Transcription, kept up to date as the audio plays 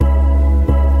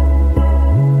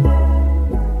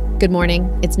Good morning.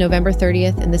 It's November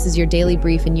 30th, and this is your daily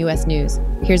brief in U.S. news.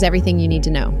 Here's everything you need to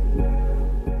know.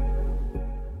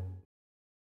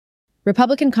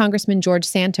 Republican Congressman George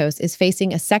Santos is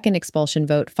facing a second expulsion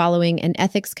vote following an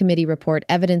ethics committee report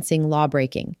evidencing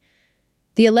lawbreaking.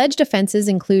 The alleged offenses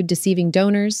include deceiving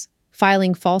donors,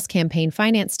 filing false campaign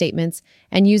finance statements,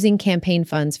 and using campaign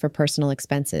funds for personal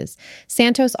expenses.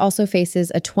 Santos also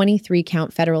faces a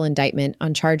 23-count federal indictment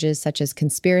on charges such as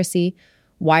conspiracy,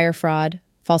 wire fraud,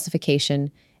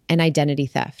 falsification, and identity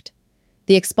theft.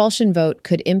 The expulsion vote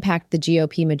could impact the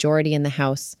GOP majority in the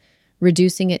House,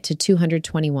 reducing it to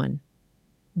 221.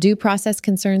 Due process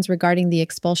concerns regarding the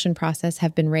expulsion process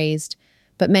have been raised,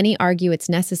 but many argue it's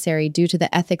necessary due to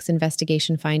the ethics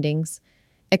investigation findings.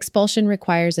 Expulsion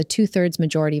requires a 2/3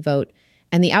 majority vote,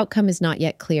 and the outcome is not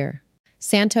yet clear.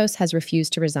 Santos has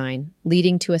refused to resign,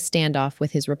 leading to a standoff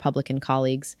with his Republican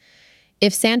colleagues.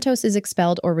 If Santos is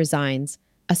expelled or resigns,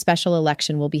 a special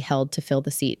election will be held to fill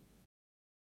the seat.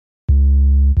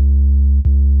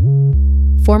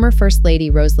 Former First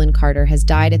Lady Rosalynn Carter has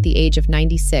died at the age of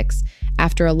 96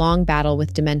 after a long battle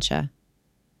with dementia.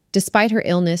 Despite her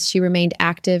illness, she remained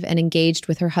active and engaged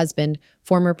with her husband,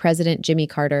 former President Jimmy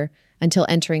Carter, until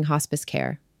entering hospice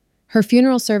care. Her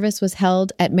funeral service was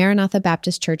held at Maranatha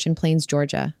Baptist Church in Plains,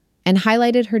 Georgia, and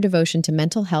highlighted her devotion to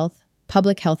mental health,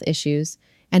 public health issues,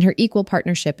 and her equal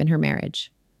partnership in her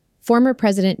marriage. Former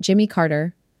President Jimmy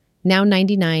Carter, now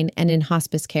 99 and in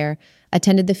hospice care,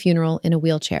 attended the funeral in a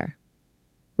wheelchair.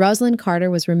 Rosalynn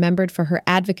Carter was remembered for her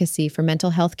advocacy for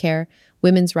mental health care,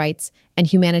 women's rights, and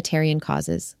humanitarian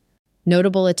causes.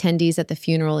 Notable attendees at the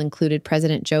funeral included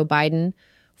President Joe Biden,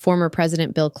 former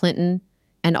President Bill Clinton,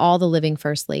 and all the living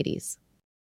First Ladies.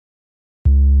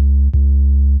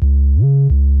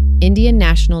 Indian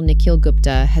national Nikhil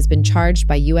Gupta has been charged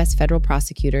by U.S. federal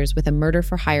prosecutors with a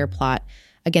murder-for-hire plot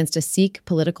against a Sikh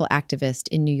political activist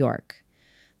in New York.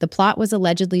 The plot was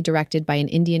allegedly directed by an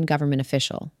Indian government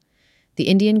official. The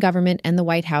Indian government and the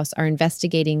White House are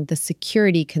investigating the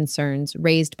security concerns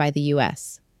raised by the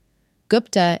U.S.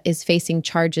 Gupta is facing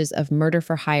charges of murder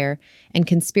for hire and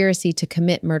conspiracy to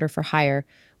commit murder for hire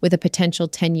with a potential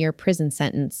 10-year prison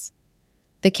sentence.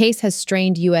 The case has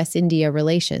strained U.S.-India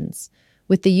relations,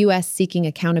 with the U.S. seeking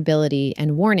accountability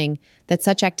and warning that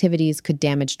such activities could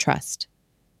damage trust.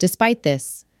 Despite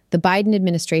this, the Biden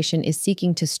administration is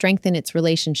seeking to strengthen its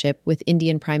relationship with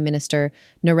Indian Prime Minister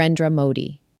Narendra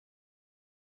Modi.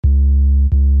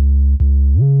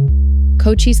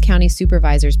 Cochise County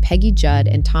Supervisors Peggy Judd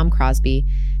and Tom Crosby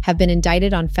have been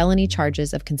indicted on felony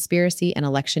charges of conspiracy and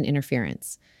election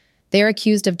interference. They are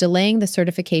accused of delaying the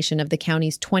certification of the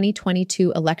county's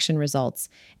 2022 election results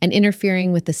and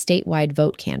interfering with the statewide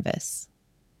vote canvass.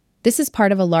 This is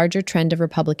part of a larger trend of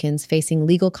Republicans facing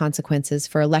legal consequences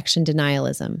for election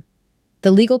denialism.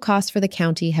 The legal costs for the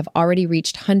county have already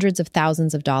reached hundreds of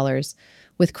thousands of dollars,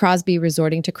 with Crosby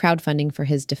resorting to crowdfunding for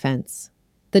his defense.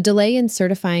 The delay in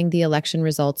certifying the election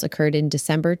results occurred in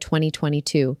December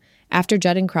 2022, after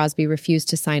Judd and Crosby refused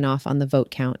to sign off on the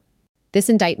vote count. This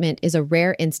indictment is a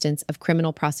rare instance of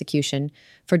criminal prosecution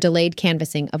for delayed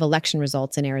canvassing of election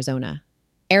results in Arizona.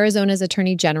 Arizona's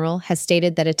Attorney General has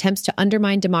stated that attempts to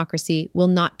undermine democracy will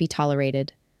not be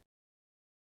tolerated.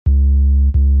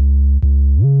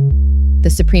 The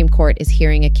Supreme Court is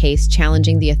hearing a case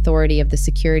challenging the authority of the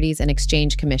Securities and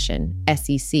Exchange Commission,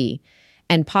 SEC,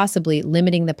 and possibly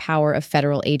limiting the power of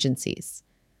federal agencies.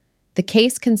 The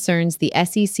case concerns the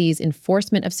SEC's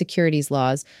enforcement of securities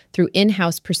laws through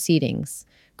in-house proceedings,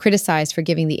 criticized for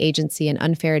giving the agency an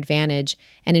unfair advantage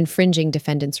and infringing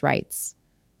defendants' rights.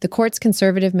 The court's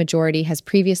conservative majority has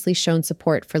previously shown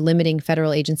support for limiting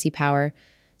federal agency power,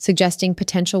 suggesting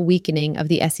potential weakening of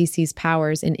the SEC's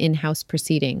powers in in-house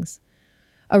proceedings.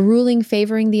 A ruling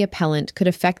favoring the appellant could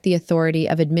affect the authority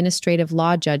of administrative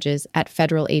law judges at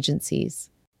federal agencies.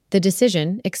 The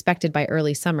decision, expected by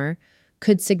early summer,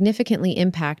 could significantly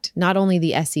impact not only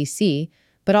the SEC,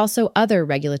 but also other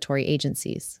regulatory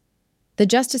agencies. The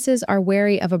justices are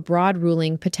wary of a broad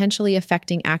ruling potentially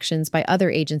affecting actions by other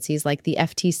agencies like the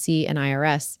FTC and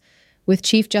IRS, with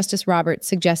Chief Justice Roberts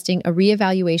suggesting a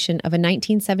reevaluation of a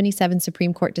 1977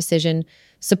 Supreme Court decision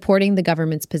supporting the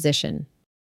government's position.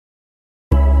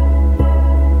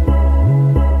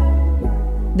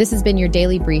 This has been your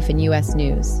daily brief in U.S.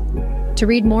 News. To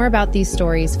read more about these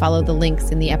stories, follow the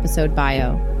links in the episode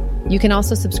bio. You can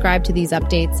also subscribe to these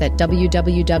updates at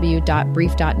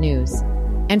www.brief.news.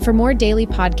 And for more daily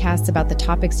podcasts about the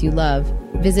topics you love,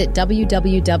 visit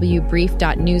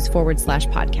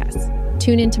www.brief.news/podcasts.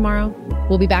 Tune in tomorrow.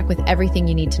 We'll be back with everything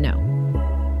you need to know.